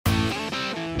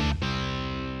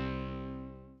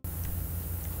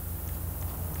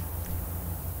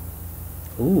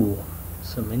Ooh,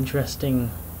 some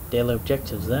interesting daily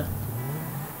objectives there.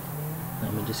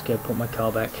 Let me just go put my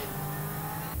car back.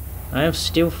 I have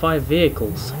steal 5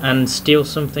 vehicles and steal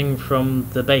something from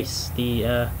the base,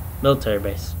 the military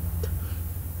base.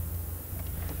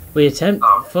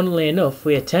 Funnily enough,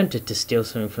 we attempted to steal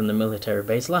something from the military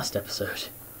base last episode.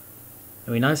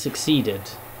 I mean, I succeeded.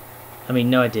 I mean,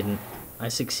 no I didn't. I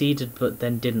succeeded but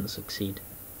then didn't succeed.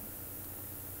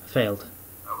 I failed.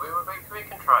 We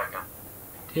can try again.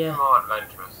 Yeah. More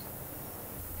adventurous.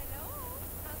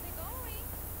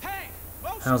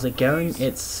 How's it going?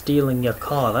 It's stealing your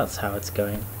car, that's how it's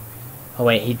going. Oh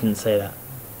wait, he didn't say that.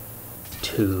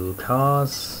 2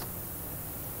 cars.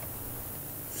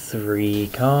 3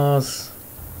 cars.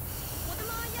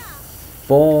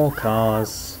 4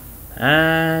 cars.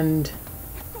 And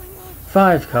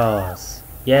 5 cars.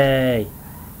 Yay!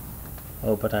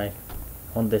 Oh, but I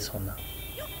want this one now.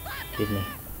 Give me.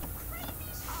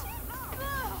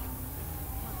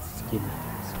 Give me.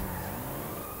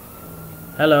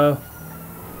 Hello.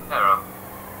 Hello.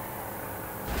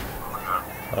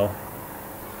 Oh.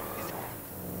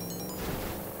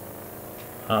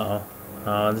 Uh-oh.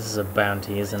 Oh, this is a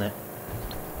bounty, isn't it?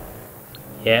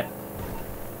 Yep.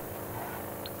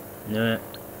 Knew it.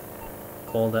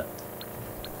 Called it.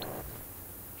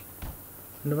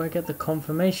 When do I get the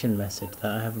confirmation message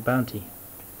that I have a bounty?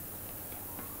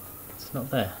 It's not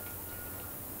there.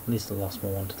 At least I lost my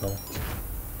wanted level.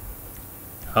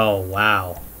 Oh,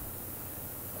 wow.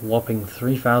 A whopping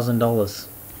 $3,000.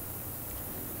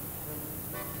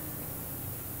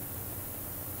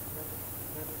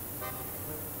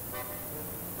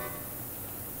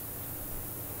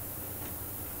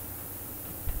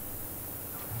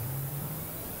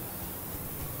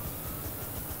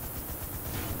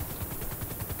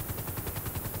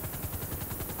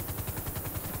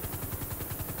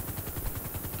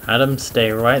 Adam,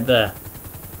 stay right there.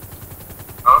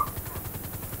 Oh?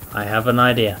 I have an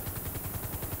idea.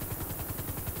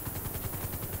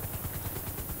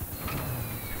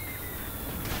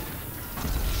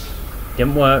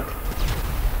 Didn't work.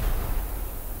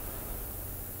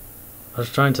 I was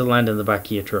trying to land in the back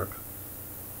of your truck.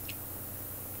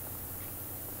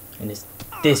 And it's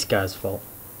this guy's fault.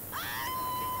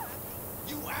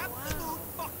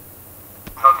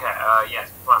 Okay, yes,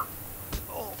 plan.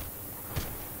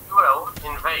 You will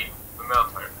invade the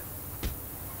military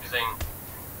using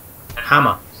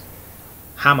Hammer.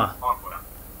 Hammer. hardware.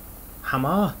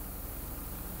 Hammer.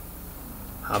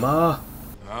 Hammer.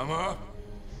 Hammer?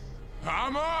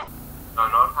 Hammer? No,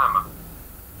 not hammer.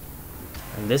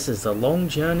 And this is the long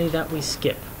journey that we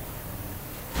skip.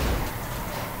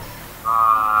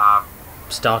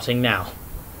 Starting now.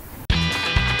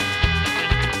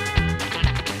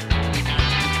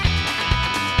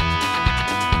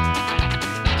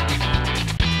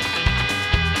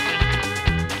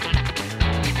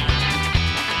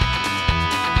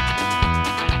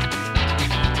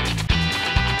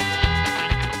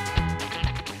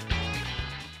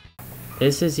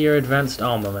 This is your advanced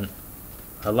armament.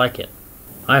 I like it.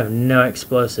 I have no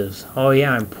explosives. Oh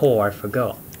yeah, I'm poor, I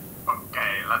forgot.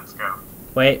 Okay, let's go.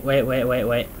 Wait.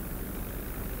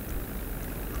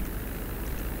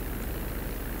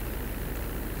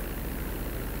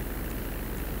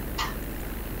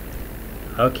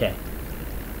 Okay.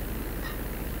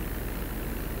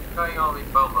 Going all the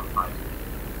Boba fight.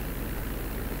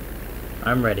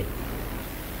 I'm ready.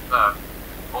 The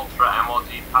Ultra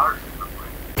MLG power system.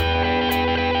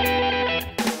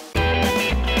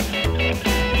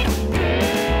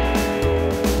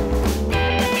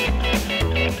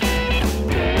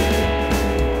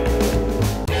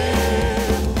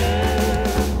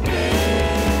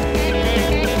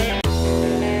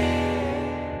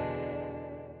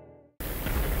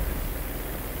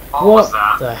 What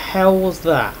the hell was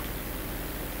that?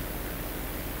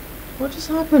 What just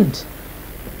happened?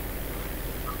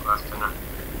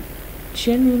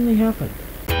 Genuinely happened.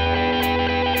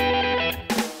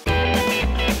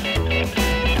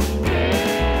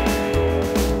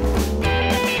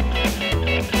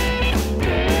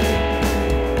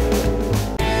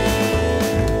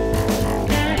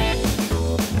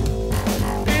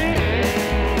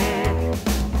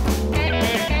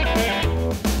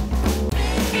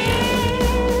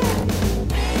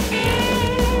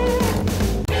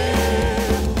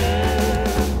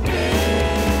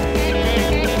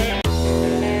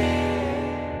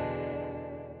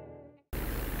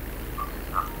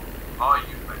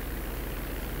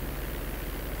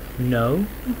 No.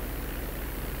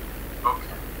 Okay.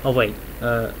 Oh wait,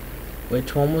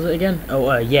 which one was it again?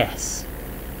 Oh, yes.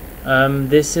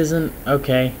 This isn't...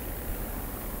 okay.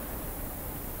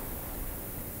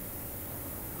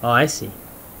 Oh, I see.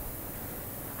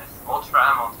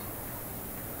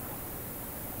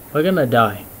 We're gonna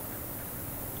die.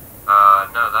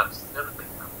 No, that's the other thing.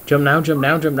 Jump now, jump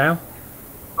now, jump now.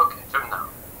 Okay, jump now.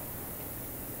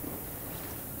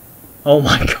 Oh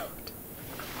my god.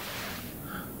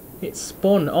 It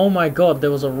spun. Oh my god,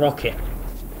 there was a rocket.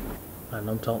 Land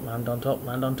on top, land on top,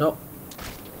 land on top.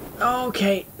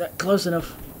 Okay, that close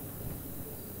enough.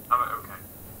 Okay.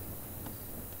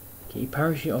 Get your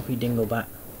parachute off, you dinglebat.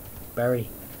 Berry.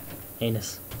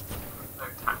 Anus. No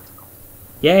tactical.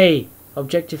 Yay!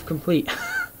 Objective complete.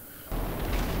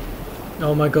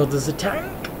 Oh my god, there's a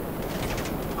tank!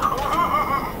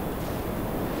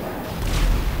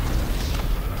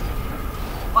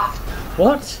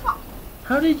 What?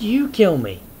 How did you kill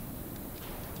me?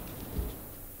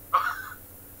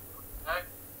 Okay.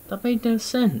 That made no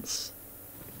sense.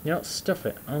 You know what, stuff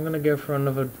it. I'm gonna go for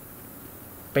another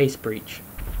base breach.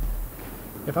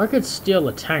 If I could steal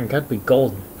a tank, I'd be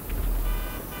golden.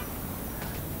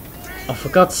 Oh, for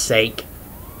God's sake.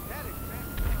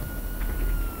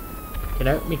 Get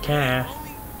out me car.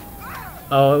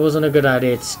 Oh, it wasn't a good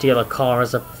idea to steal a car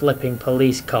as a flipping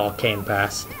police car came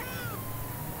past.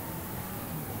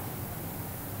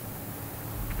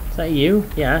 Is that you?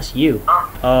 Yeah, that's you.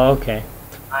 Oh, okay.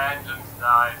 My engine's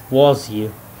died. Was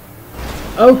you.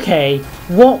 Okay,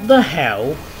 what the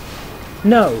hell?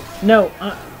 No, no,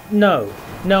 no,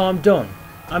 no, I'm done.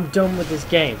 I'm done with this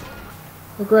game.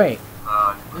 Oh, great.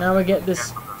 Now I get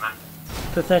this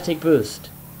pathetic boost.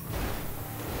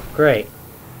 Great.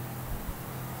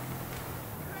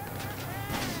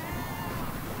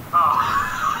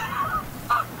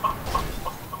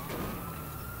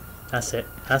 That's it.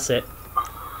 That's it.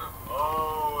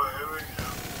 Oh, here we go.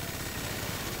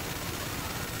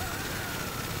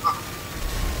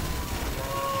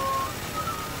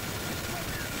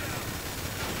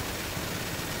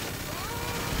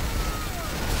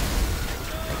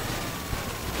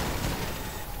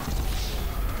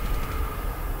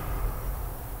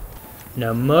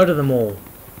 Now murder them all.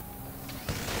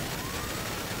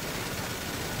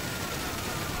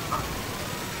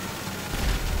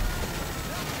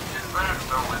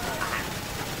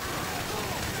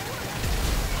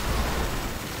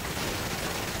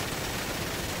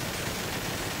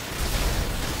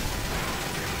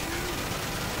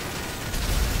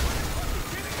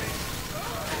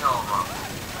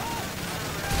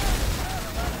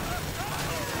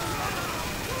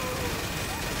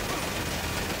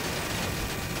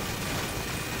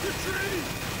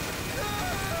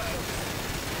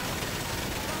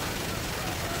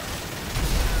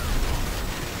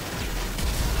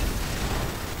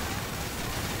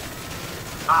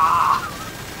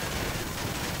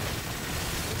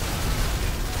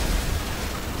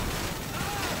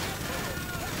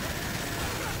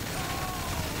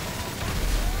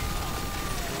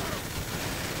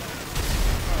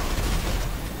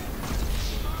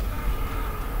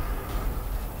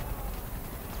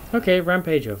 Okay,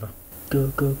 rampage over. Go,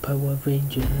 go, Power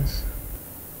Rangers.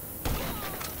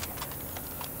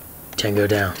 Tango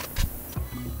down.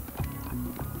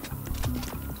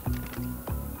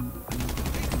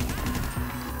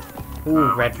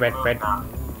 Ooh, red, red, red.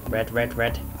 Red, red,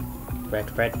 red.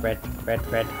 Red, red, red, red,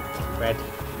 red, red.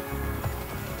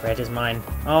 Red is mine.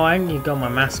 Oh, I only got my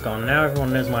mask on. Now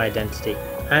everyone knows my identity.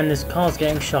 And this car's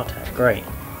getting shot at. Great.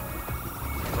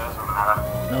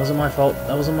 That wasn't my fault.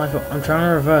 That wasn't my fault. I'm trying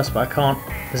to reverse, but I can't.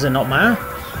 Does it not matter?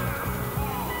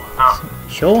 No.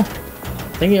 Sure?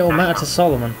 I think it will matter to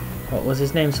Solomon. What was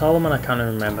his name? Solomon? I can't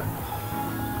even remember.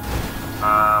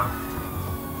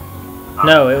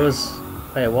 No, it was...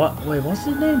 Wait, what? Wait, what's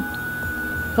his name?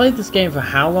 I played this game for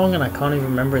how long and I can't even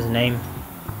remember his name.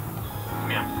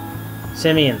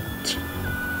 Simeon.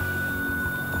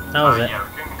 That was it. Yeah,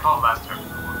 we can call that term.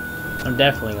 I'm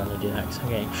definitely going to do that because I'm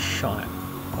getting shot at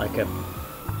like a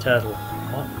turtle.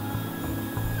 What?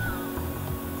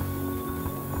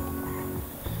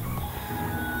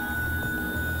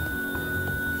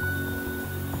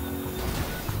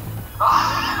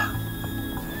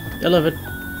 Delivered.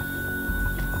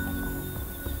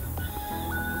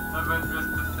 Of interest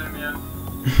to Simeon.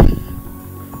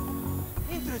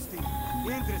 Interesting.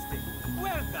 Interesting.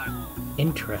 Well done.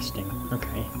 Interesting.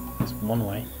 Okay, that's one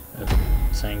way of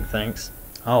saying thanks.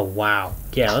 Oh wow.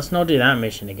 Yeah, let's not do that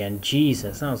mission again.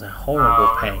 Jesus, that was a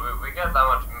horrible pay. We get that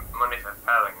much money for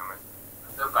failing. I mean,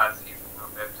 I feel bad to you for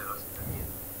not being able to listen to me.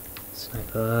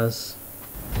 Snipers.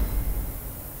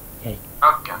 Yay.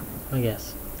 Okay. I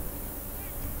guess.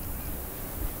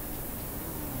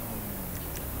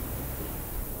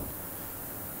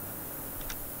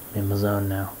 I'm in my zone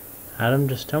now. Adam,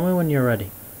 just tell me when you're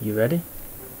ready. You ready?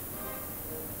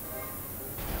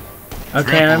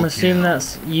 Okay, I'm assuming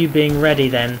that's you being ready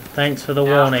then. Thanks for the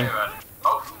warning.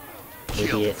 Oh,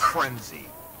 idiot. Frenzy.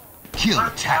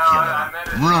 Kill-tacular.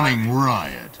 Running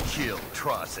riot.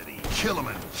 Kill-trocity.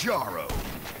 Kilimanjaro.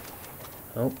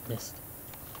 Oh, missed.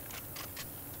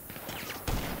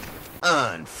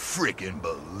 Unfreaking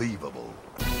believable.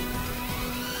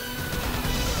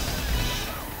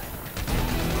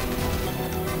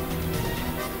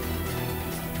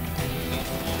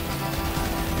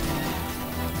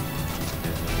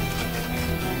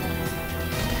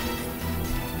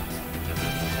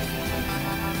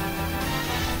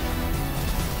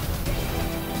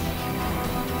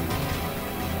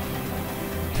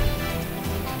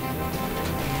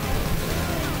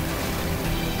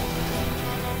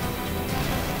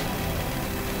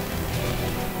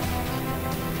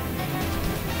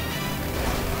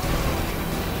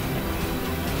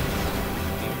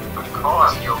 Of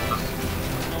course, you'll just...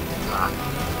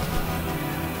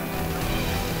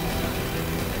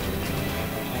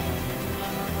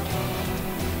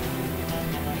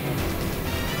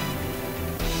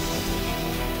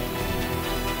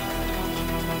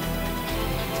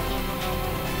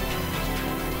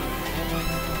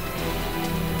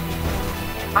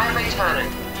 Why am I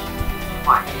turning?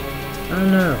 Why? I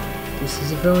don't know. This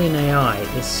civilian AI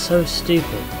is so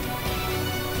stupid.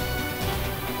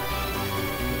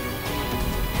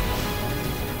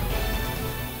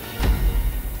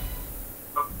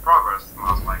 Progress,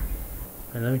 most likely.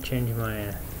 And let me change my...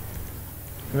 I'm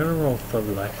gonna roll thug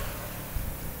life.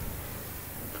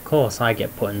 Of course I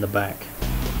get put in the back.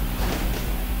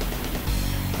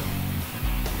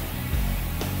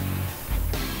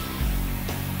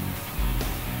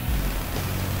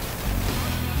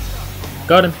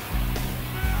 Got him.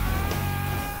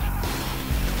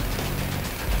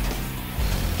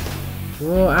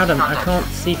 Whoa, Adam, I can't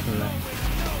see from there.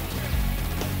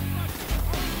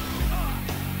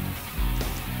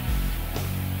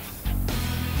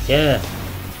 Yeah.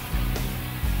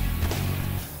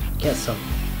 Get some.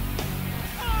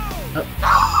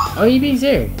 Oh, are you being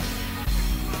serious?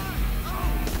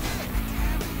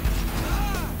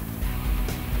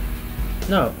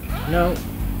 No, no.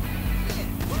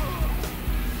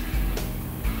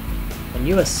 And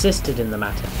you assisted in the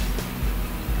matter.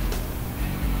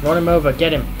 Run him over,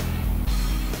 get him.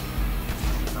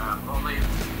 We'll leave.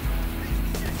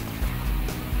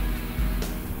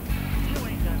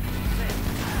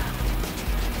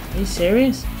 Are you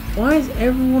serious? Why is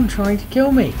everyone trying to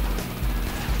kill me?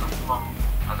 Well,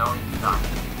 I don't need to die.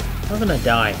 I'm gonna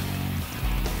die.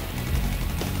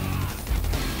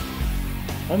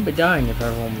 I wouldn't be dying if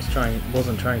everyone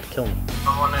wasn't trying to kill me.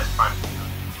 Someone is trying to kill.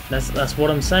 That's what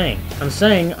I'm saying. I'm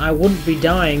saying I wouldn't be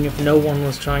dying if no one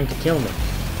was trying to kill me.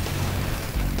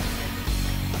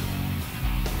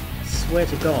 I swear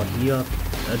to God, you are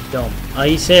a dumb. Are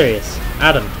you serious?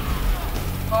 Adam.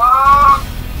 Ah!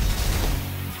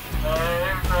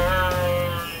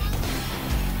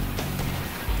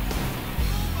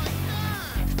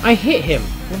 I hit him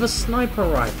with a sniper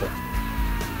rifle.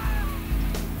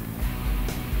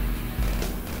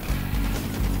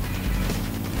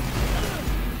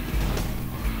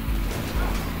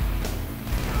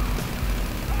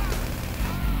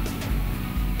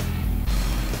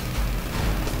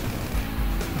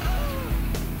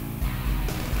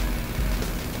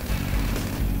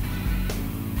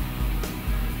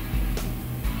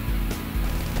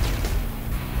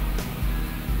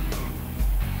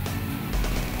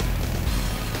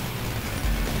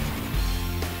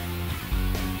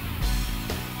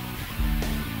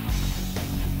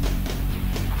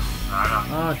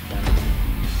 Oh, damn it.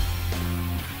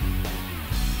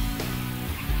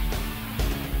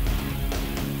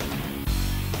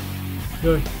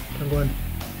 Go, I'm going.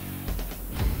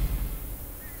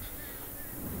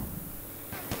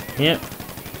 Yep.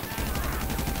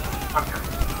 Okay.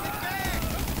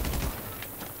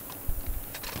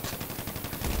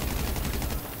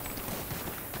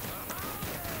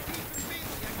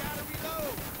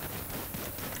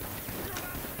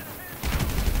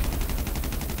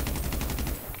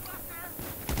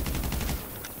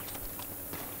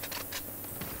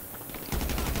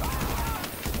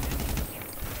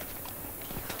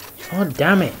 Oh,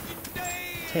 damn it.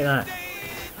 Take that.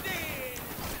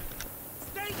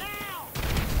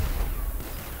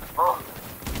 Oh,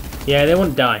 Yeah, they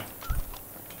won't die.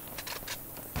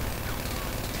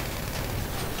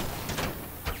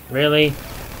 Really?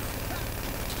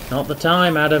 Not the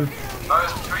time, Adam.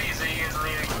 those trees are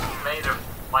usually made of,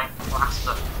 like,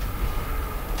 plaster.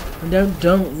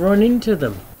 Don't run into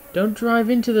them. Don't drive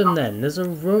into them then. There's a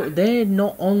road. They're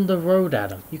not on the road,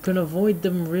 Adam. You can avoid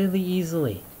them really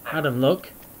easily. Adam,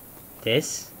 look.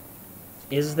 This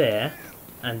is there,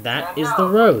 and that is the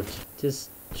road. Just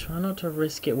Try not to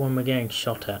risk it when we're getting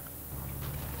shot at.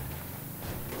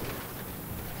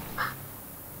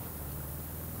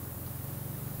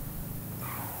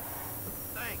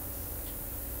 Thanks.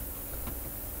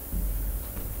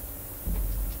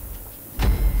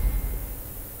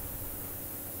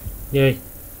 Yay.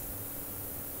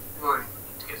 We need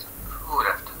to get some food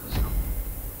after this.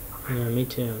 Yeah, me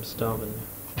too, I'm starving.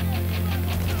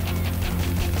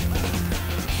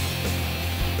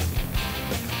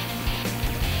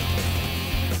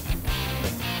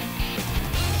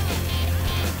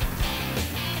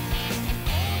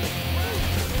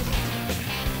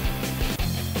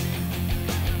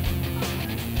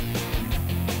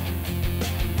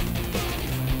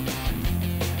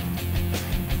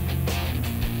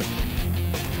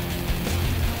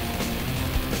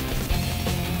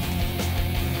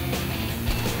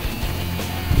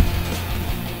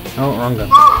 Oh, wrong gun.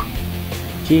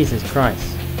 Jesus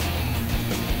Christ.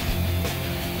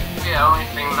 The only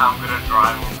thing that I'm good at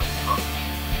driving is the truck.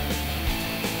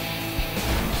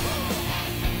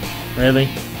 Really?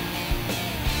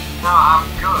 No, I'm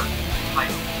good. Like,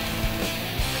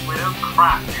 if we don't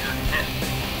crash, we just hit.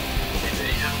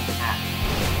 He doesn't care.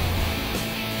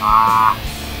 Ah.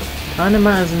 Kinda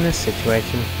matters in this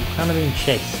situation. I'm kind of being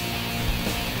chased.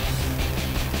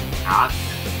 God.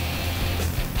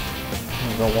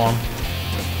 I've got one.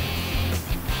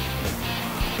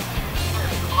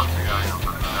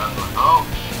 Oh.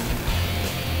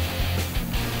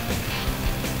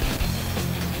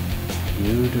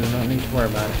 You do not need to worry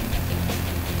about it.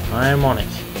 I am on it.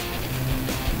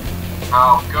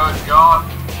 Oh, good God.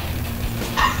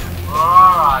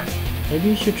 Alright. Maybe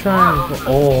you should try and...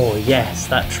 Oh, yes,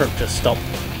 that truck just stopped.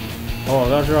 Oh, I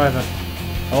got a driver.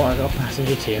 Oh, I got a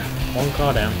passenger too. One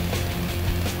car down.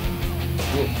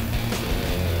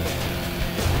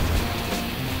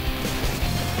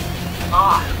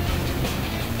 Ah.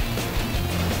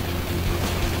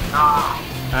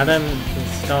 Ah. Adam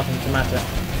is starting to matter.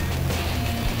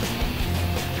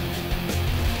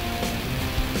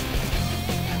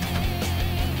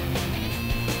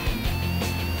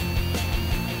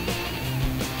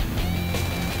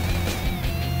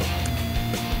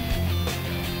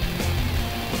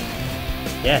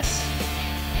 Yes.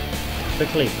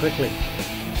 Quickly, quickly.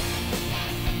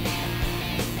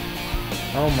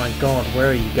 Oh my God, where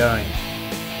are you going?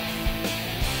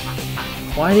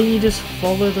 Why didn't you just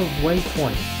follow the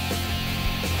waypoint?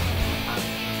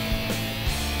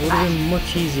 It would have been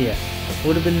much easier.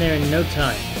 Would have been there in no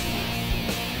time.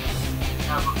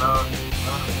 Yeah, but no,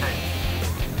 okay.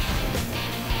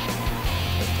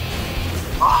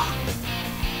 Ah.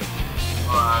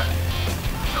 Alright.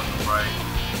 Got the break.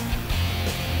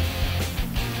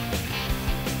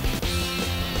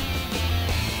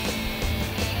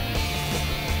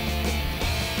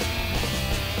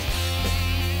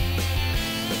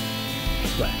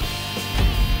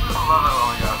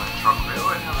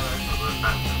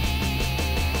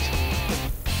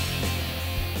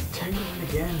 Take it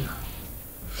again.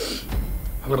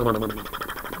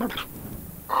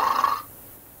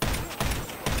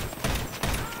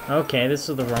 Okay, this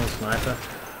is the wrong sniper.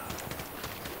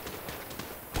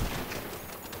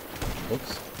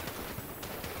 Oops.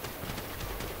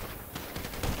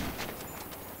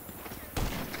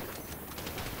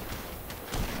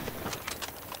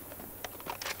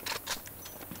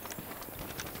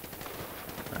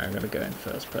 I'm gonna go in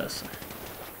first person.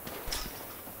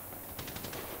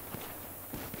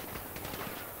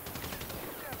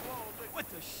 What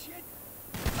the shit?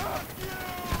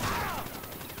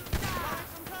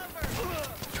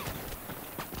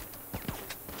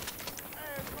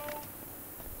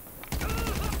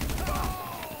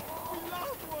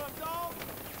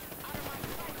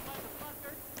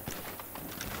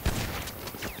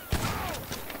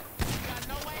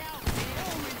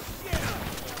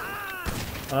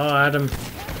 Oh, Adam.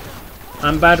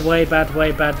 I'm bad way,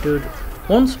 bad dude.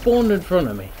 One spawned in front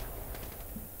of me.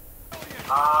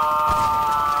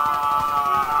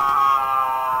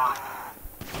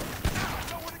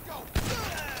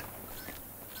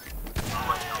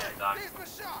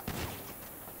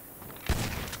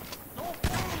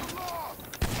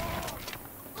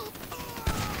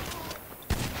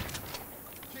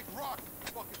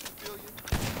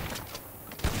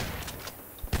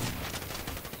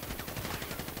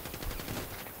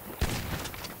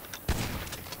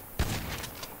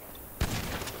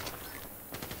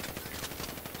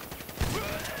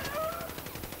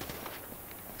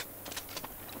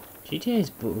 GTA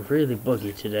is really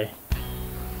buggy today.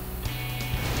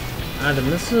 Adam,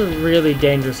 this is a really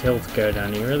dangerous hill to go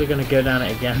down. Are you really going to go down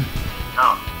it again?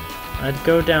 No. I'd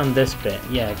go down this bit.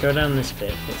 Yeah, go down this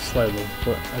bit, but slowly.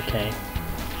 But, okay.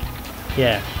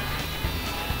 Yeah.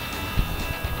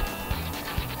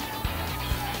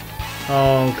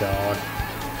 Oh god.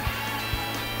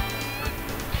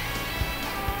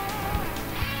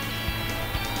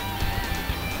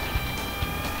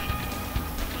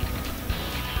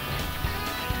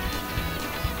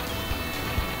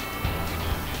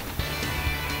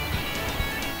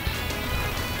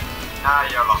 Ah,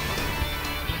 you're lucky.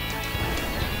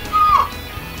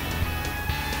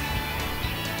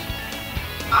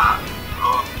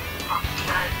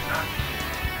 Okay.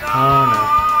 Oh no.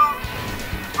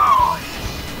 Oh.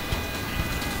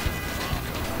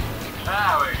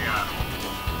 There we go.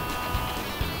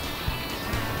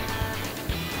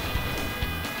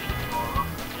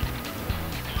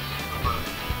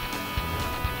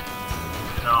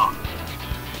 No.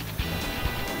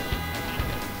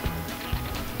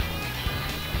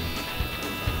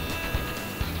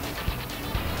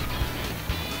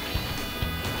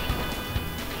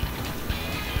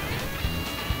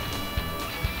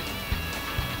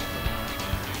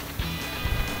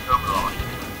 Good lord.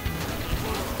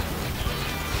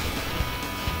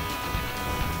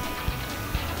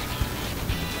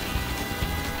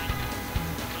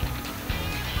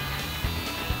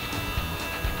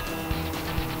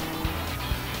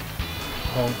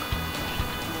 Honk.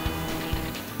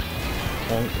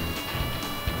 Honk.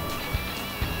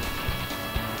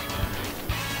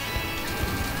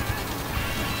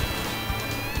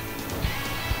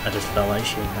 I just felt like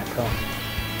shooting that car.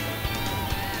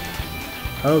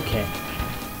 Okay.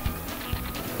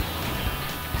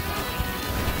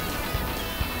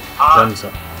 Guns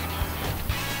up.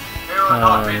 Oh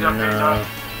no.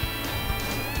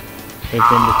 We've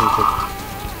been defeated.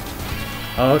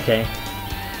 Oh, okay.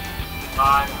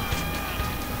 Bye.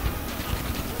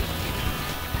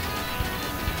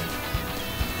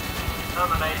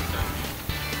 Termination.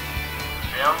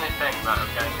 The only thing that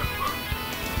is getting approved.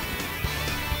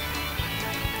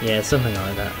 Yeah, something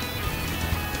like that.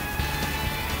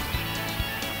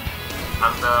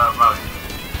 And well,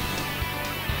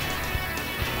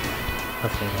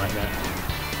 Nothing like that.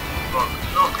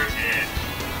 look at it.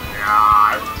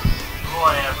 Yeah, it was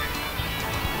destroy everything.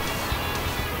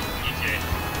 EJ.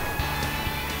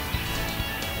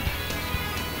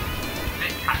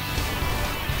 Big cat.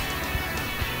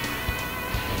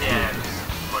 Yeah,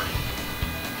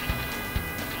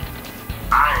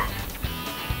 bang.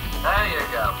 There you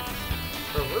go.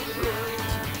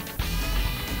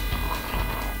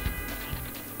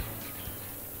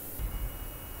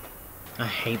 I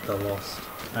hate the Lost.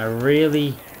 I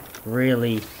really,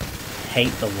 really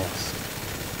hate the Lost.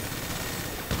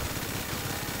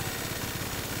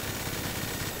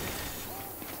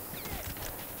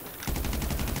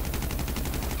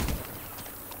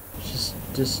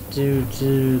 Just do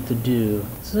the do.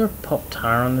 Is there a pop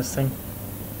tire on this thing?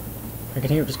 I can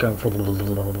hear it just going.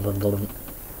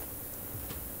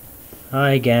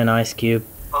 Hi again, Ice Cube.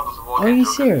 Are you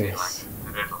serious?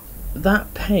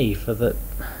 That pay for the...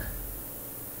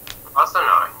 That's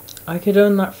annoying. I could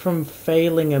earn that from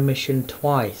failing a mission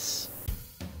twice.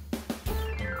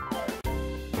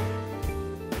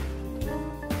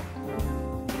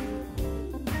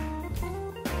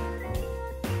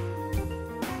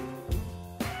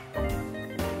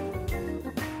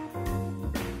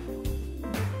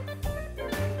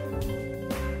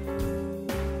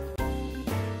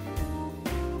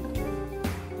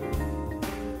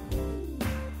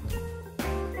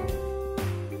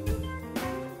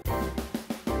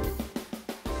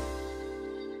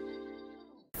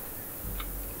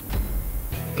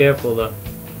 Careful though.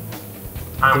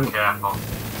 I'm careful.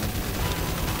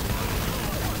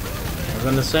 I'm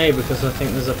gonna say because I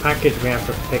think there's a package we have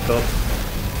to pick up.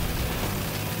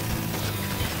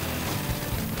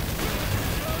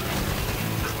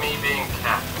 It's me being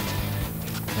careful.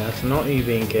 That's not you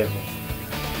being careful.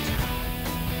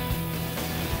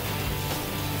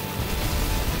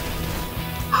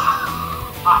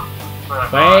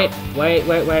 Wait.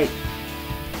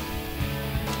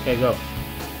 Okay, go.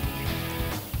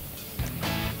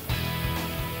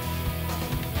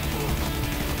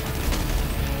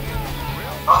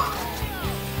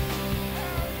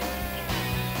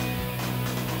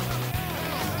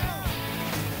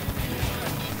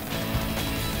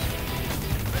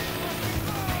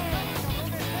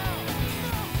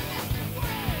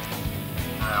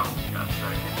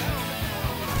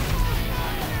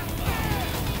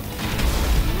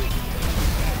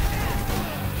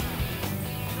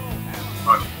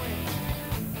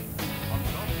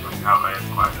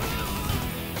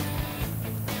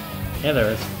 Yeah,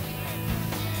 there is.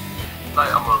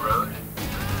 Like on the road.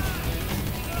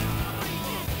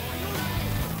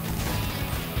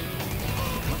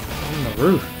 On the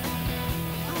roof.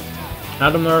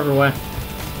 Adam, they're everywhere.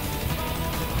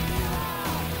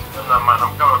 No, man,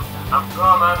 I'm going. I'm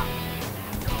coming.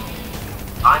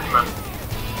 Behind you, man.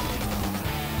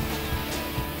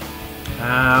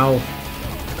 Ow.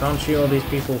 Can't shoot all these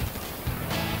people.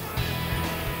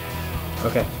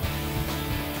 Okay.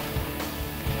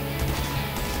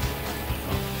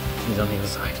 Oh, he's on the other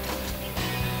side.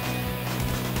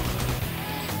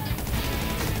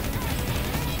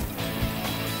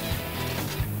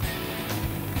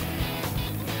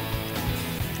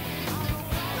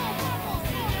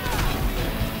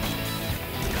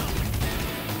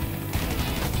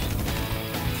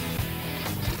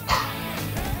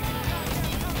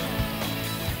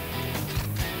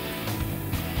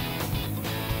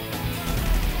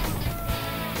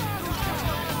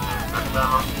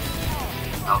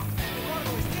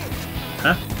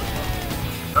 Huh?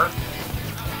 Good?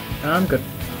 I'm good.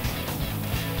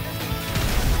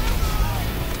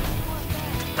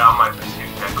 Down my pursuit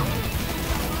vehicle.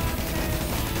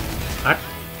 What?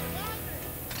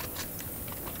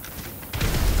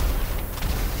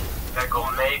 Vehicle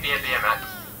may be a BMX.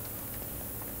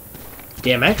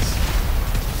 DMX?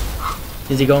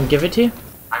 Is he going to give it to you?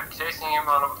 I'm chasing him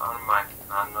on my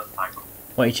motorcycle.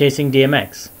 What, you chasing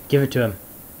DMX? Give it to him.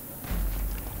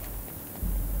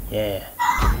 Yeah.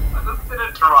 I just did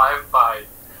a drive-by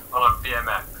on a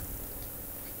BMX.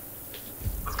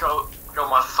 Let's go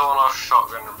my sawn-off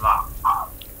shotgun and that.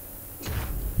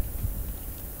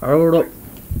 Hold up.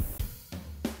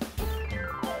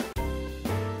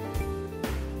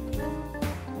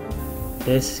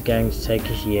 This is going to take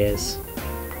us years.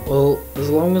 Well, as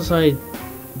long as I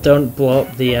don't blow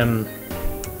up the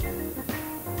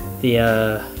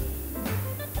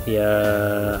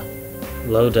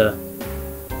loader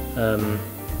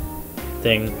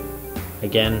thing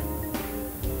again,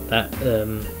 that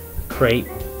crate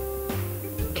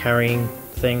carrying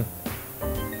thing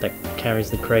that carries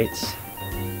the crates,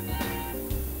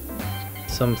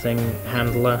 something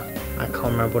handler, I can't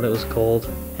remember what it was called,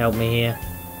 help me here.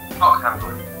 Dock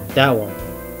handler. That one.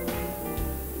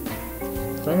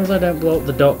 As long as I don't blow up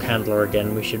the dock handler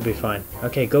again, we should be fine.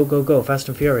 Okay, go, go, go, fast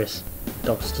and furious.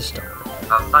 Docks to stop.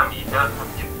 Last time you don't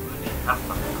have your bloody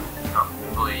Tesla. Not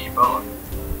bloody Ebola.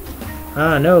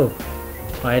 Ah, no.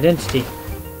 My identity.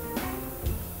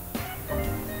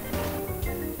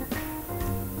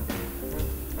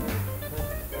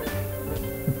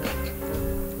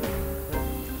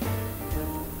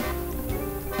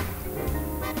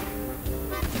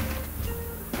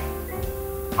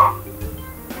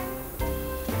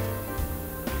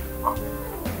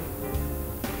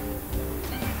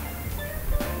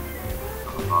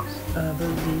 I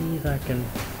believe I can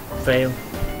fail.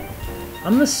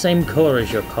 I'm the same colour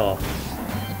as your car.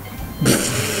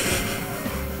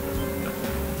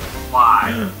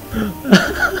 Why?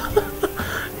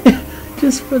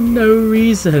 Just for no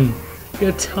reason.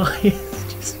 Your tyres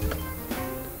just...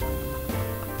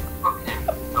 Fucking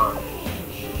sorry.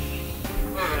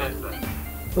 Moving into it.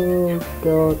 Oh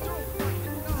god.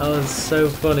 That was so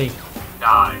funny.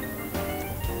 Die.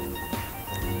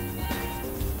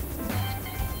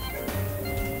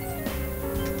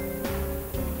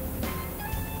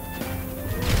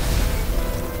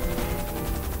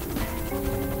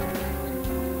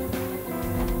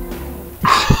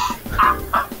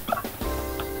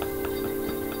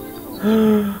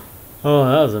 Oh,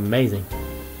 that was amazing.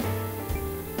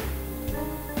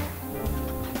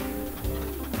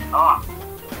 Ah.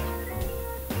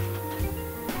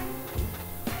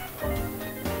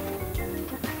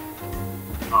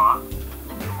 Ah.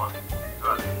 Come on.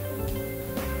 Good.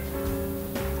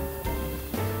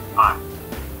 Hi.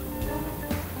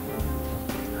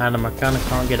 Adam, I kinda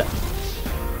can't get it.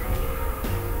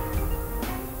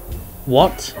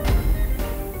 What?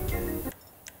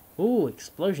 Ooh,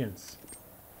 explosions.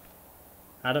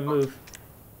 Adam, move.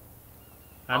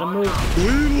 Adam, move.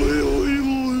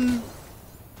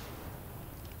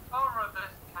 Over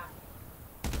this can.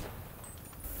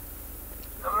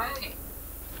 Me.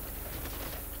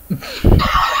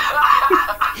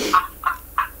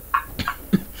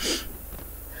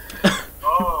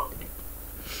 Oh.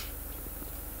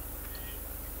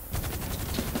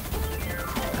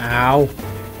 Ow.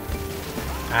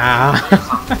 Ah.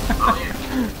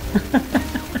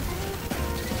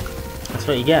 That's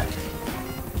what you get.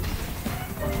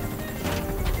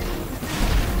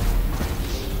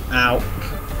 Ow.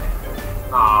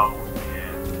 Oh,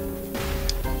 yeah.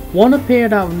 One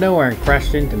appeared out of nowhere and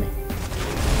crashed into me.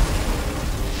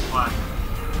 What?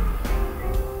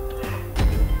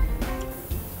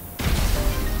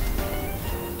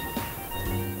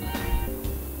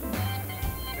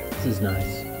 This is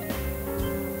nice.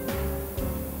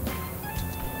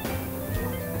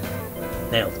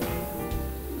 Nailed.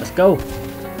 Let's go.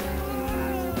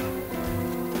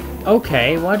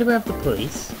 Okay, why do we have the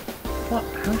police? What?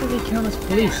 How do they count as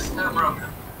police? Still broken.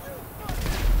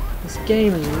 This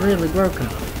game is really broken.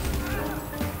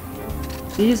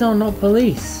 These are not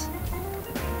police.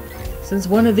 Since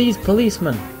when are these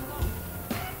policemen?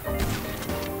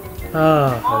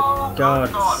 Oh, for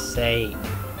God's sake.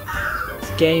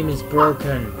 This game is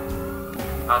broken.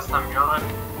 Last time you're on,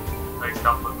 please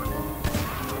stop with me.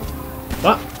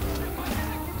 What?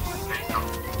 Please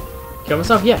stop. Kill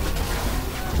myself? Yeah.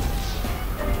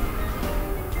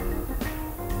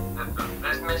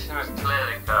 This mission is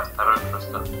clearly cursed. I don't trust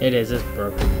it. It is, it's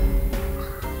broken.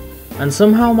 And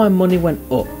somehow my money went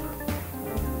up.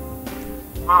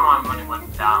 Well, my money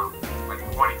went down. Like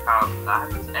 20,000. That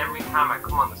happens every time I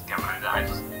come on this game. I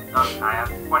have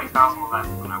 20,000 less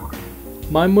than I would.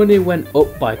 My money went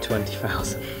up by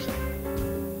 20,000.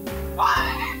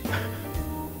 Why?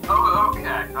 Oh,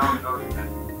 okay. Oh, okay.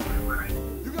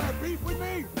 You got beef with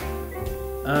me?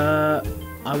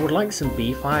 I would like some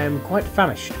beef. I am quite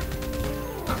famished.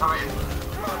 Motherfucker!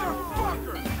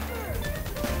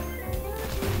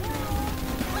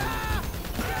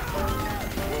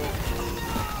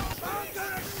 I'm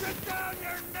gonna sit down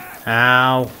your neck!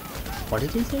 Ow. What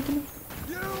did he say to me?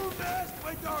 You messed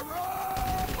with the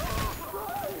wrong!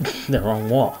 The wrong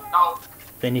what? No.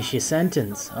 Finish your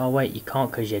sentence. Oh wait, you can't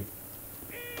because you're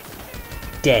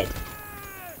dead.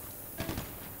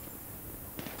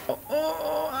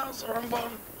 Oh, that was the wrong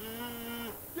button.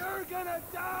 You're gonna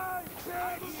die,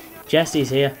 pig! Jesse's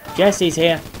here. Jesse's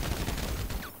here.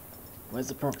 Where's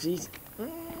the proxies?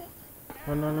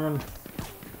 Run, run, run.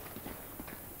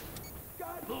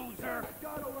 God, loser!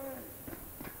 Got away!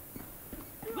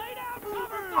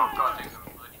 Oh god, these are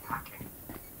bloody hacking.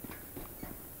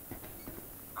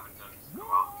 I haven't done this in a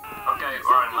while. Okay,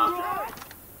 we're in left.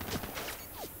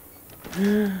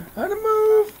 How to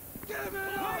move? Give it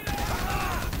up!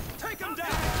 Take him down!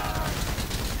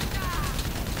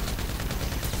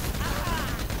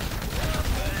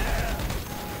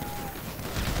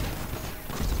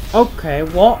 Okay,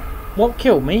 what? What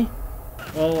killed me?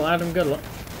 Well, Adam, good luck.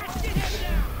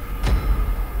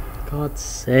 God's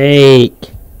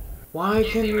sake. Why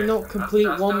can we not complete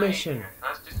one mission?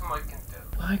 Let's do some we can do.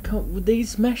 Why can't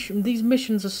these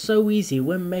missions are so easy,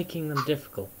 we're making them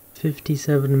difficult.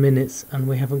 57 minutes and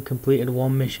we haven't completed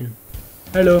one mission.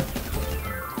 Hello.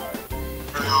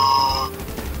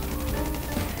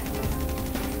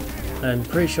 I'm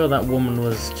pretty sure that woman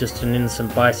was just an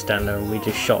innocent bystander and we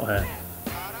just shot her.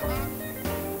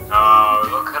 Oh,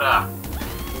 look at her.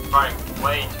 Trying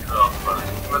way too close, but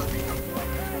it must be.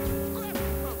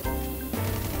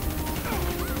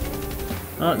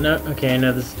 Oh no, okay,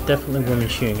 no, there's definitely women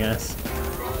shooting at us.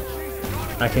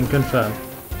 I can confirm.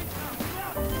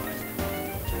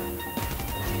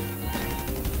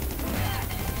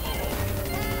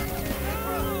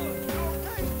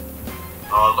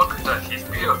 Oh, look at her, she's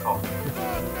beautiful.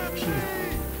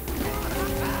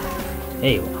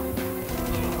 There you are.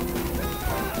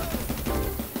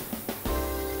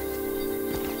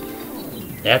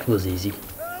 That was easy.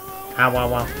 Ow,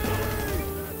 ow, ow.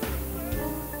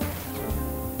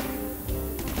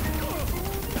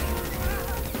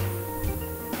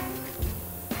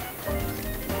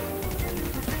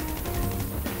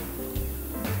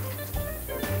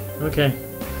 Okay.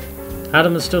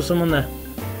 Adam, there's still someone there.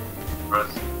 Press.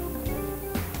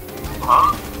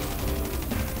 Huh?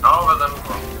 Oh, but then.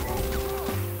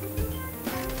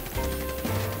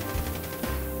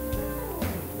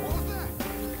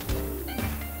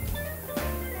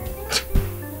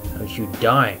 How'd you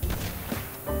die?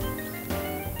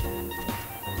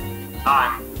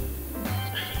 Time.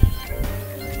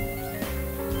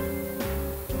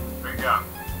 Here we go.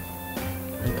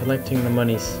 I'm collecting the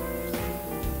monies.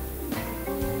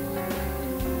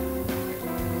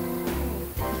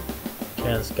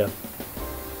 Okay, let's go.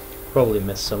 Probably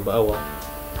missed some, but oh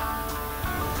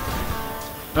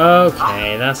well.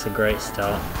 Okay, that's a great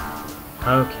start.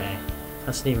 Okay,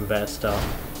 that's an even better start.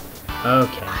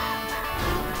 Okay.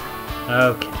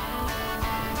 Okay.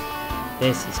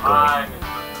 This is great.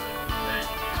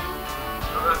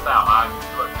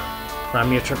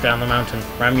 Ram your truck down the mountain.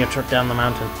 Ram your truck down the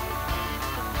mountain.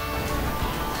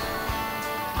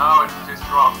 Oh, it's too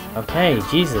strong. Okay,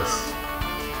 Jesus.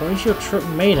 What is your truck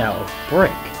made out of?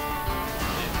 Brick?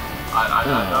 I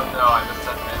don't know, I just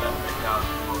said made that brick out.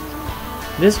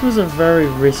 This was a very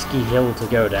risky hill to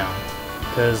go down.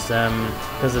 Because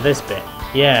of this bit.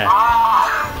 Yeah.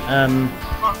 I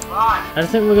don't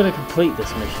think we're gonna complete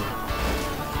this mission.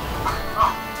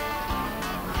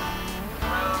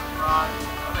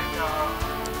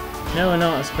 No, we're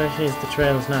not, especially as the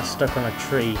trailer's now stuck on a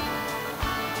tree.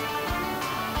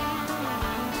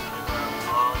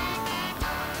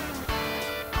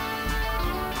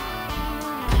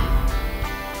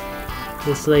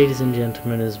 This, ladies and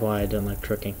gentlemen, is why I don't like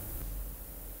trucking.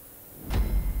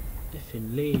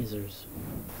 Effing lasers.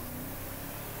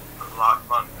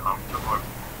 Blackman comfortable.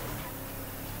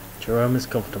 Jerome is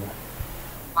comfortable.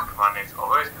 Blackman is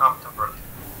always comfortable.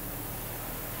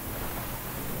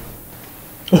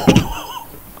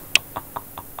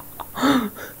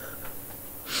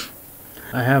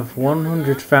 I have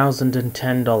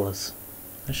 $100,010.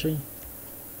 Actually,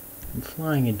 I'm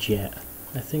flying a jet.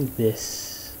 I think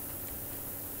this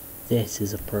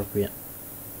is appropriate.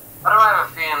 Why do I have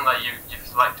a feeling that you've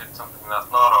selected something that's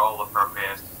not all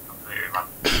appropriate? It's just completely like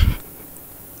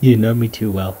You know me too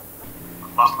well.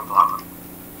 lost my Blackman.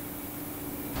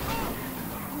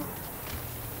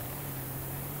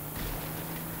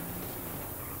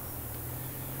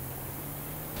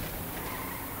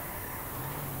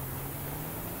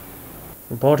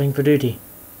 Reporting for duty.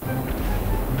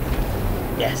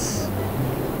 Yes.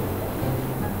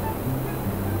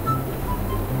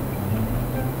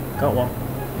 Got one.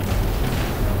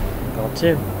 Got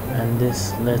two. And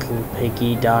this little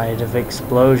piggy died of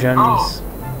explosions. Oh.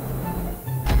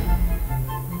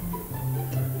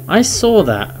 I saw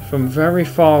that from very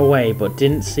far away, but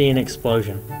didn't see an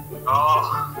explosion.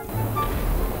 Oh.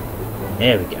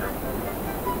 There we go.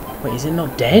 Wait, is it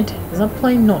not dead? Is that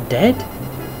plane not dead?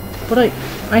 But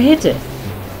I hit it.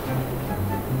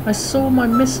 I saw my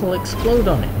missile explode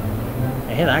on it.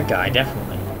 I hit that guy,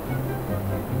 definitely.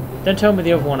 Don't tell me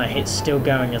the other one I hit's still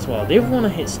going as well. The other one I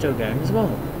hit's still going as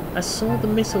well. I saw the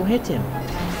missile hit him.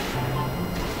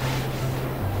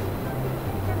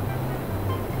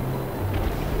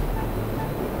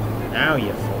 Now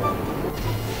you fall.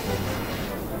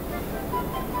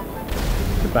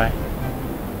 Goodbye.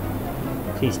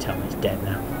 Please tell me he's dead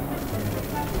now.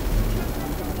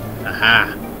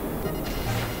 Aha!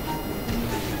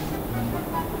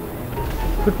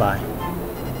 Goodbye.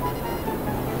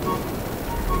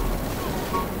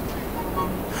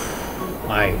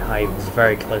 I was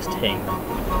very close to hitting them.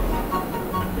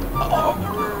 Oh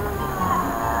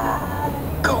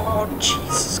God,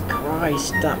 Jesus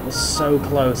Christ, that was so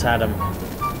close, Adam.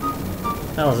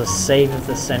 That was a save of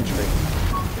the century.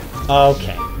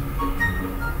 Okay.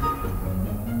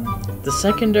 The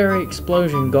secondary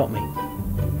explosion got me.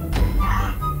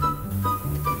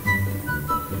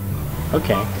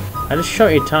 Okay, I just shot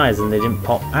your tyres and they didn't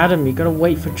pop. Adam, you gotta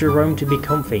wait for Jerome to be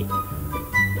comfy. I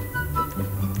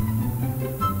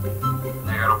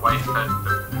gotta wait for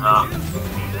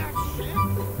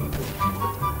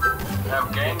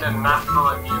I've gained a natural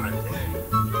immunity.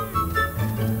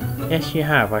 Yes, you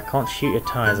have. I can't shoot your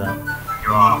tyres out.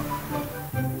 You are.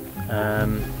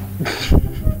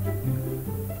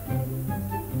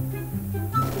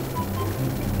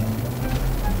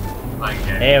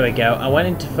 There we go. I went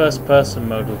into first person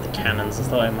mode with the cannons. I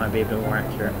thought it might be a bit more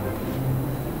accurate.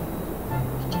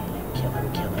 Kill him, kill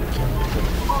him, kill him, kill him.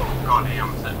 Oh God, he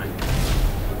almost hit me.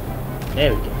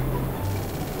 There we go.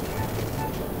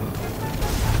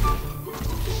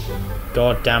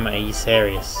 God damn it, are you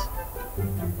serious?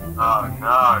 Oh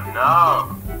no,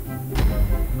 no!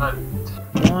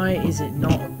 Why is it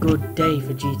not a good day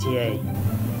for GTA?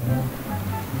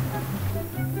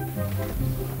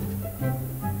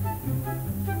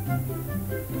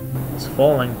 It's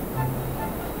falling.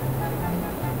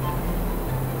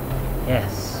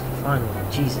 Yes,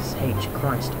 finally, Jesus H.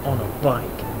 Christ on a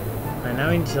bike. I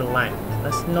now need to land.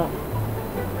 Let's not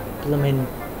bloomin'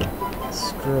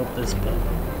 screw up this bit.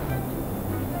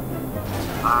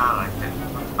 I like this.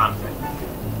 That's fancy.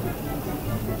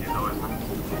 She's always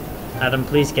nice. Adam,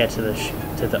 please get to the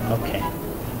okay.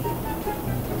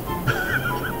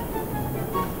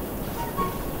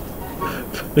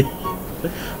 Please,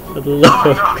 for the love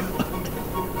of God.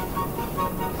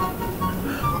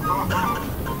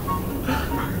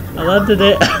 I landed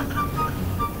it.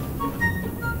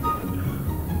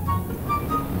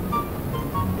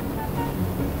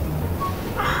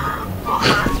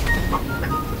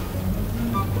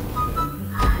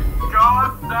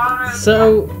 God damn it!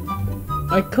 So,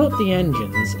 I cut the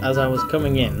engines as I was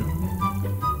coming in,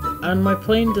 and my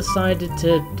plane decided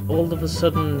to all of a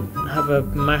sudden have a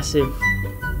massive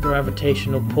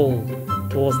gravitational pull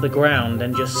towards the ground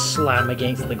and just slam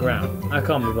against the ground. I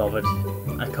can't be bothered.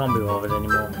 I can't be bothered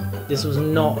anymore. This was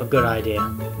not a good idea.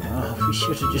 Oh, we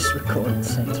should have just recorded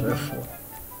Saints Row 4.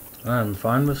 I'm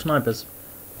fine with snipers.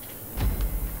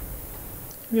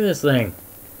 Look at this thing.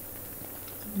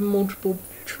 Multiple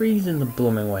trees in the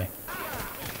blooming way.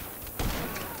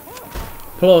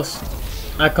 Plus,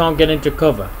 I can't get into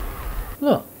cover.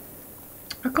 Look.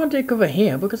 I can't take cover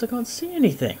here because I can't see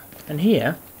anything. And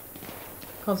here,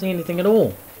 I can't see anything at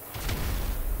all.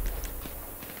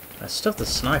 I stuffed the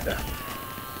sniper.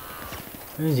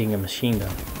 I'm using a machine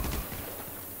gun.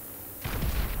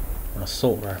 An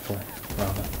assault rifle,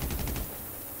 rather.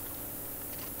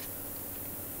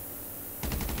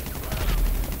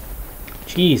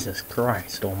 Jesus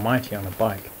Christ almighty on a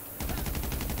bike.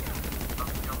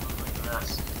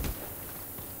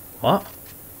 What?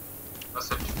 I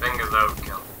said your finger's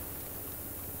overkill.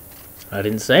 I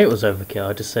didn't say it was overkill,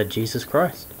 I just said Jesus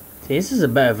Christ. See, this is a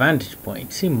better vantage point. You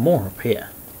can see more up here.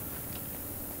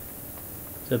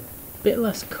 It's a bit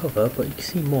less cover, but you can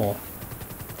see more.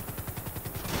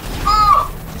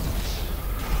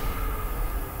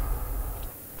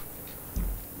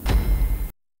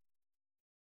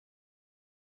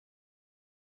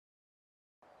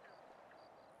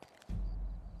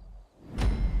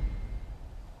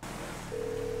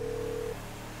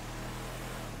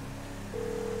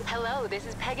 Hello, this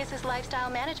is Pegasus Lifestyle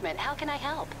Management. How can I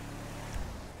help?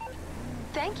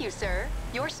 Thank you, sir.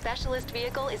 Your specialist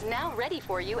vehicle is now ready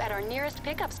for you at our nearest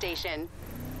pickup station.